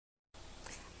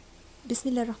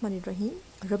Bismillahirrahmanirrahim.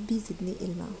 Rabbi Zidni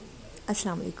Ilma.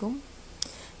 Assalamu alaikum.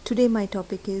 Today my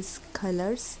topic is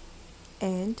colors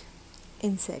and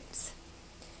insects.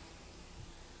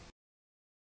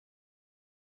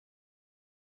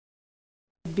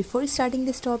 Before starting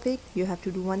this topic, you have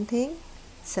to do one thing.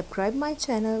 Subscribe my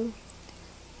channel,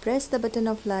 press the button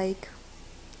of like,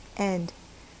 and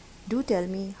do tell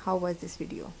me how was this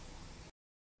video.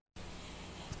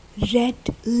 Red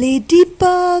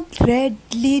ladybug,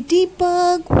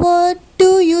 what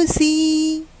do you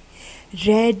see?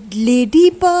 Red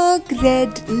ladybug,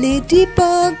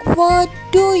 what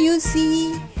do you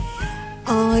see?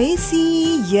 I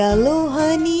see yellow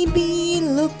honeybee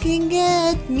looking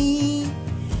at me.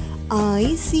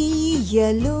 I see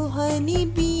yellow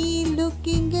honeybee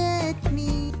looking at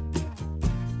me.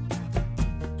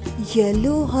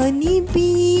 Yellow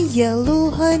honeybee,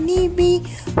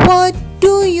 what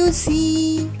do you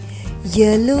see?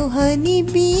 Yellow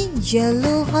honeybee,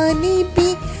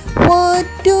 what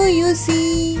do you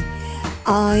see?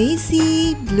 I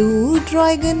see blue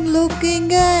dragon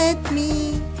looking at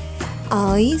me.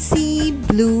 I see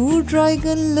blue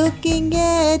dragon looking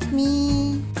at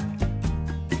me.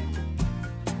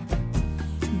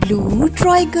 Blue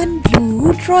dragon,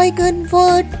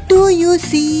 what do you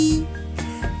see?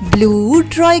 Blue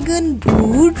dragon,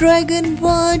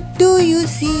 what do you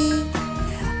see?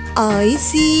 I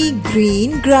see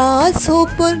green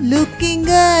grasshopper looking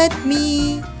at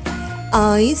me.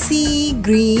 I see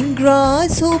green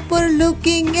grasshopper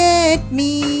looking at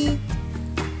me.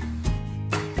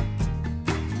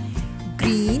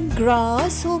 Green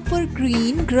grasshopper,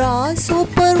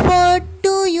 what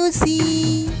do you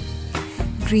see?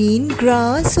 Green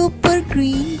grasshopper,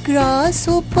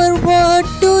 what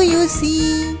do you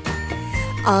see?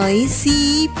 I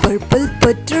see purple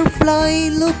butterfly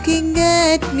looking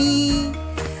at me.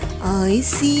 I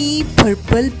see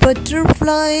purple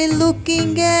butterfly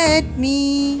looking at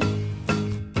me.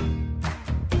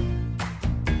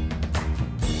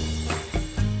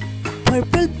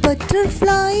 Purple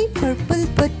butterfly,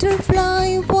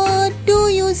 what do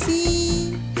you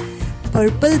see?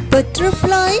 Purple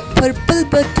butterfly,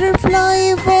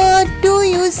 what do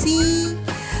you see?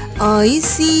 I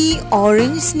see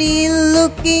orange snail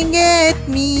looking at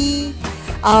me.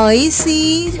 I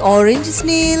see orange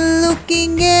snail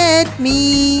looking at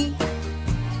me.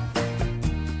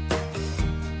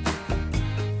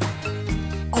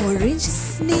 Orange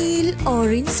snail,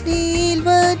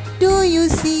 what do you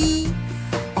see?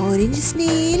 Orange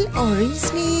snail,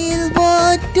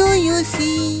 what do you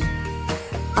see?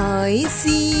 I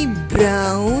see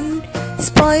brown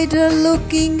spider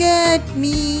looking at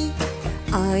me.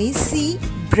 I see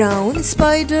brown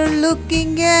spider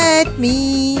looking at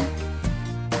me.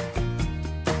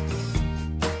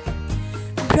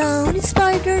 Brown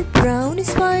spider,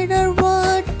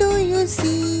 what do you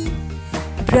see?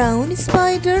 Brown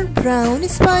spider,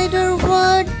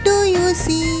 what do you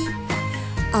see?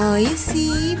 I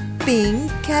see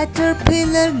pink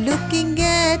caterpillar looking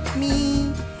at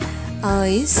me.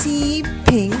 I see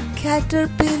pink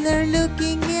caterpillar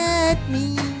looking at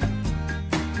me.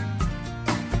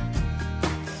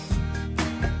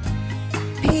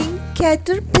 Pink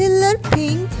caterpillar,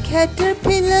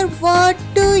 what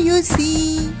do you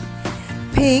see?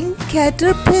 Pink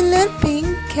caterpillar,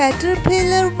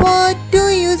 what do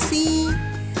you see?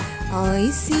 I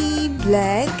see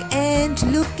black ant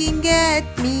looking at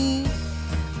me.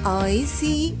 I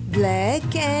see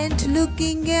black ant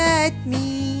looking at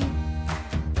me.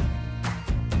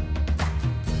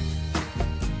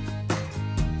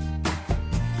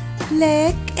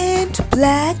 Black ant,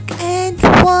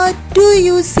 what do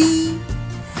you see?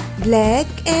 Black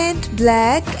ant,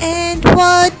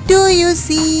 what do you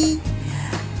see?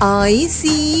 I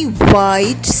see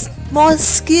white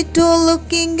mosquito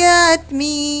looking at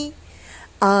me.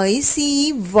 I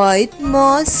see white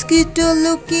mosquito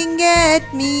looking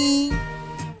at me.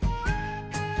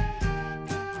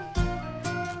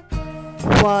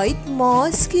 White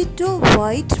mosquito,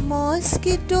 what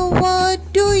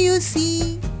do you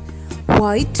see?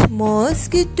 White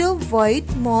mosquito,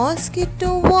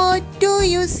 what do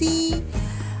you see?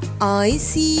 I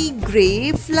see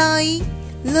grey fly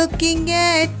looking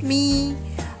at me.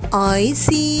 I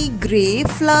see grey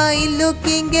fly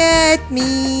looking at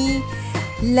me.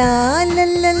 La la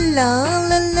la la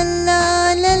la la la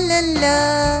la la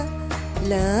la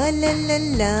la la la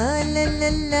la la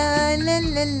la la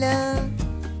la la.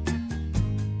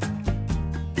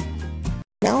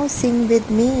 Now sing with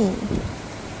me.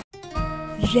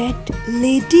 Red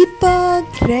ladybug,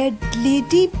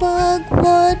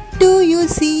 what do you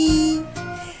see?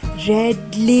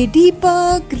 Red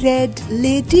ladybug,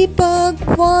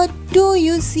 what do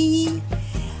you see?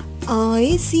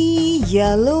 I see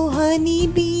yellow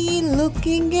honeybee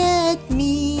looking at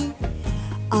me.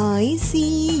 I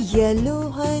see yellow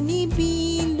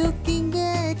honeybee looking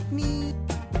at me.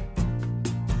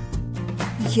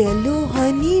 Yellow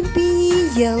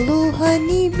honeybee,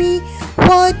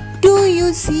 what do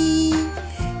you see?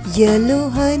 Yellow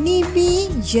honeybee,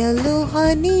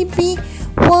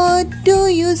 what do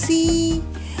you see?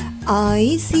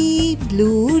 I see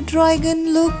blue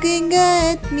dragon looking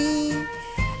at me.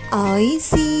 I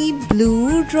see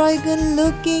blue dragon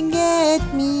looking at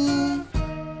me.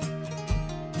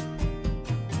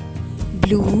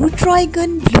 Blue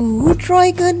dragon,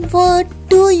 what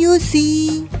do you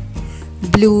see?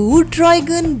 Blue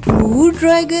dragon,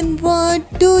 what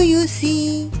do you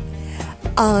see?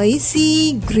 I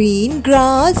see green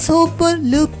grasshopper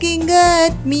looking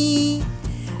at me.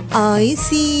 I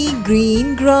see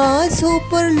green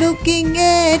grasshopper looking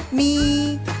at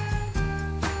me.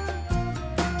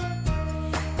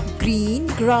 Green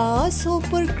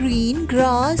grasshopper,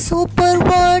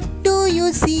 what do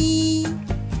you see?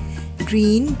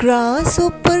 Green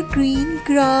grasshopper, what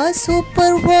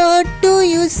do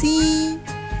you see?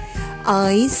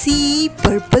 I see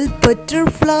purple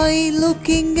butterfly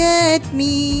looking at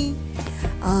me.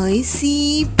 I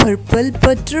see purple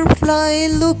butterfly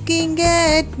looking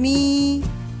at me.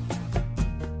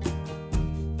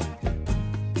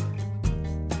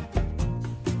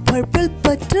 Purple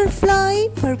butterfly,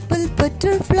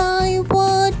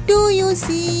 what do you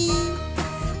see?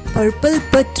 Purple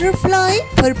butterfly,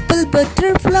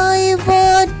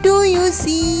 what do you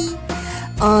see?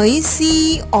 I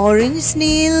see orange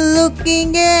snail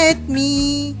looking at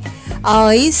me.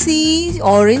 I see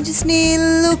orange snail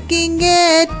looking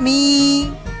at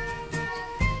me.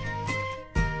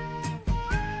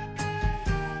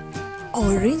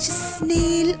 Orange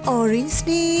snail,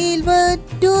 what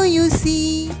do you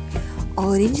see?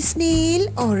 Orange snail,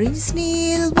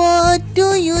 what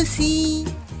do you see?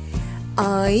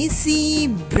 I see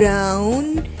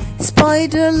brown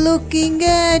spider looking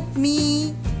at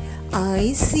me.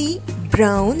 I see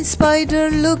brown spider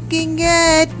looking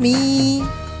at me.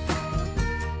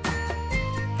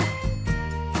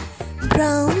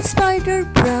 Brown spider,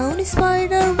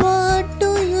 what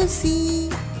do you see?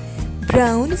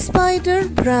 Brown spider,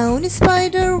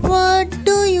 what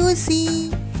do you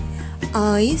see?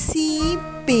 I see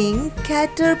pink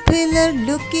caterpillar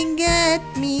looking at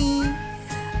me.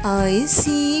 I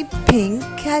see pink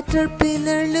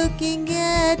caterpillar looking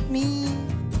at me.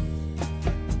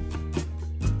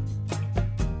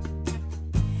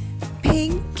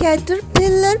 Pink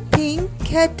caterpillar,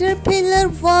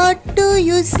 what do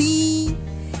you see?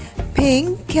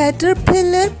 Pink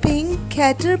caterpillar,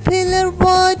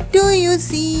 what do you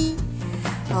see?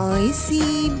 I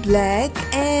see black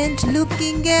ant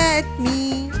looking at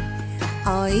me.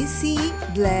 I see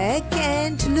black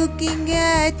ant looking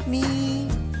at me.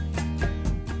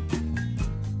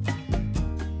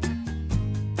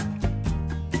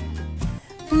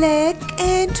 Black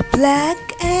ant,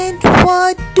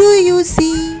 what do you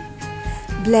see?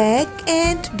 Black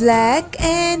ant,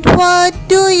 what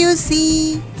do you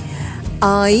see?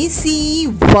 I see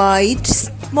white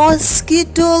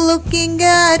mosquito looking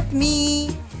at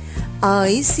me.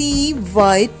 I see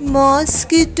white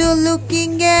mosquito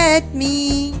looking at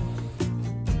me.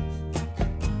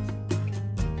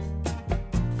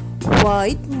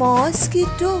 White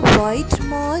mosquito, what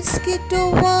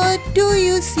do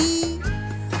you see?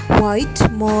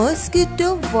 White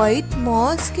mosquito, what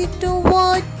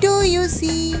do you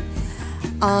see?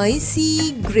 I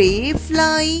see grey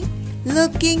fly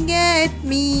looking at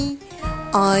me.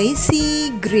 I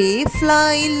see grey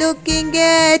fly looking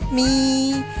at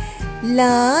me.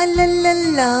 La la la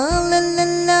la la la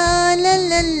la la la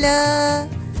la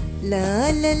la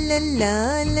la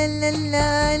la la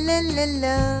la la la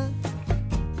la.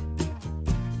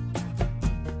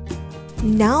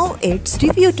 Now it's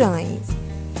review time.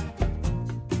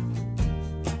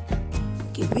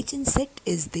 Okay, which insect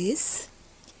is this?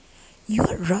 You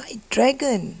are right,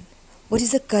 dragon. What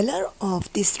is the color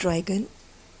of this dragon?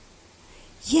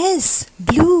 Yes,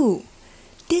 blue.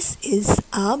 This is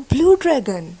a blue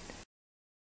dragon.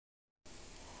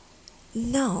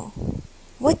 Now,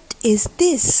 what is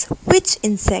this? Which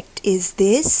insect is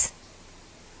this?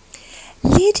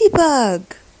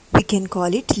 Ladybug. We can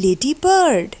call it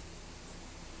ladybird.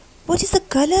 What is the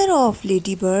color of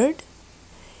ladybird?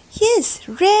 Yes,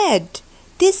 red.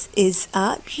 This is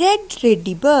a red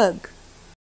ladybug.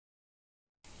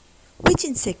 Which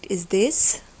insect is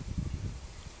this?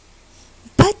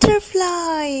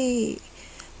 Butterfly.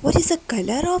 What is the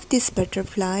color of this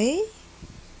butterfly?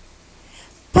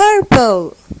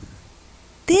 Purple.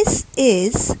 This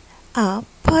is a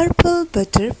purple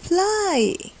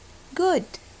butterfly. Good.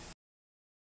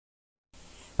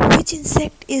 Which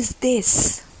insect is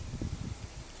this?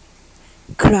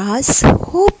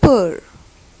 Grasshopper.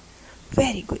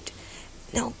 Very good.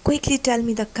 Now quickly tell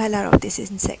me the color of this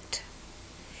insect.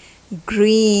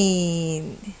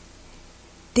 Green.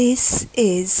 This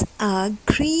is a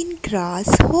green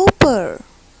grasshopper.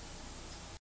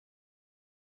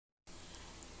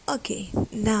 Okay,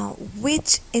 now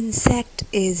which insect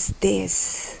is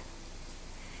this?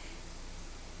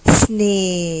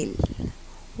 Snail.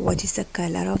 What is the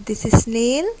color of this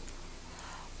snail?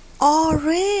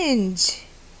 Orange.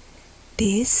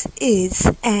 This is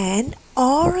an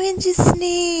orange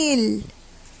snail.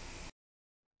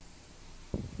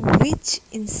 Which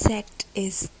insect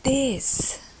is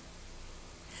this?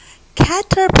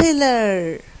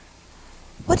 Caterpillar.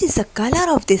 What is the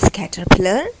color of this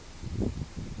caterpillar?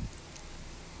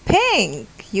 Pink.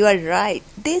 You are right.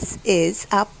 This is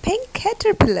a pink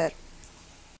caterpillar.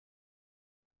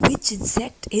 Which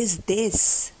insect is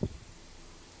this?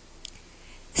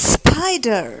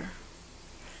 Spider.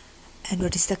 And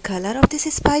what is the color of this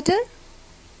spider?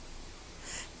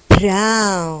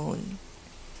 Brown.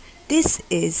 This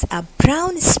is a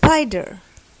brown spider.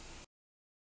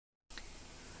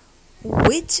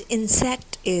 Which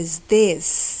insect is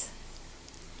this?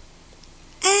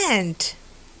 Ant.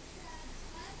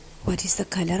 What is the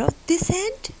color of this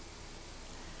ant?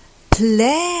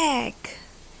 Black.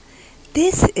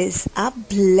 This is a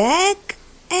black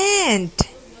ant.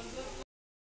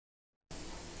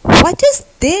 What is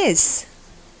this?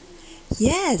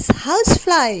 Yes,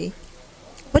 housefly.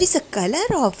 What is the color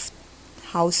of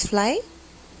housefly?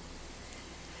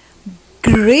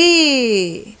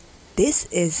 Gray. This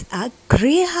is a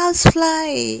gray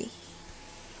housefly.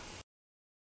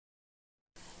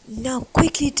 Now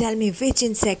quickly tell me which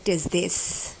insect is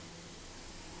this?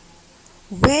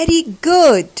 Very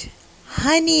good.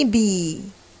 Honeybee.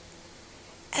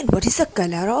 And what is the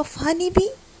color of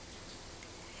honeybee?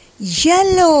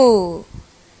 Yellow.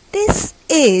 This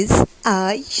is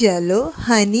a yellow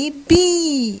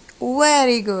honeybee.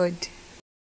 Very good.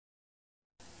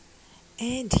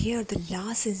 And here the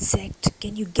last insect.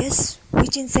 Can you guess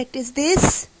which insect is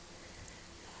this?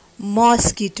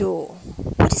 Mosquito.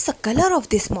 What is the color of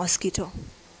this mosquito?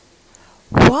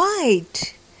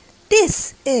 White.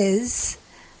 This is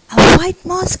a white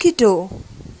mosquito.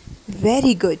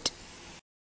 Very good.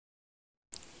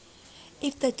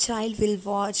 If the child will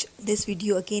watch this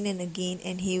video again and again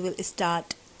and he will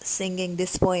start singing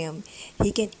this poem,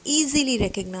 he can easily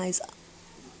recognize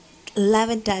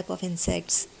 11 type of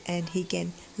insects and he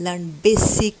can learn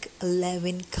basic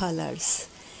 11 colors.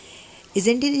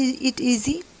 Isn't it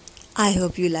easy? I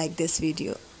hope you like this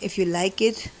video. If you like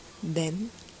it, then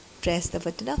press the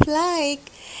button of like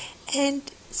and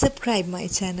subscribe my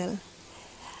channel.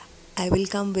 I will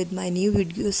come with my new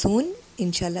video soon,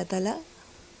 inshallah ta'ala.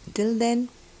 Till then,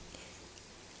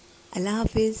 Allah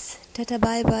Hafiz, tata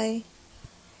bye bye.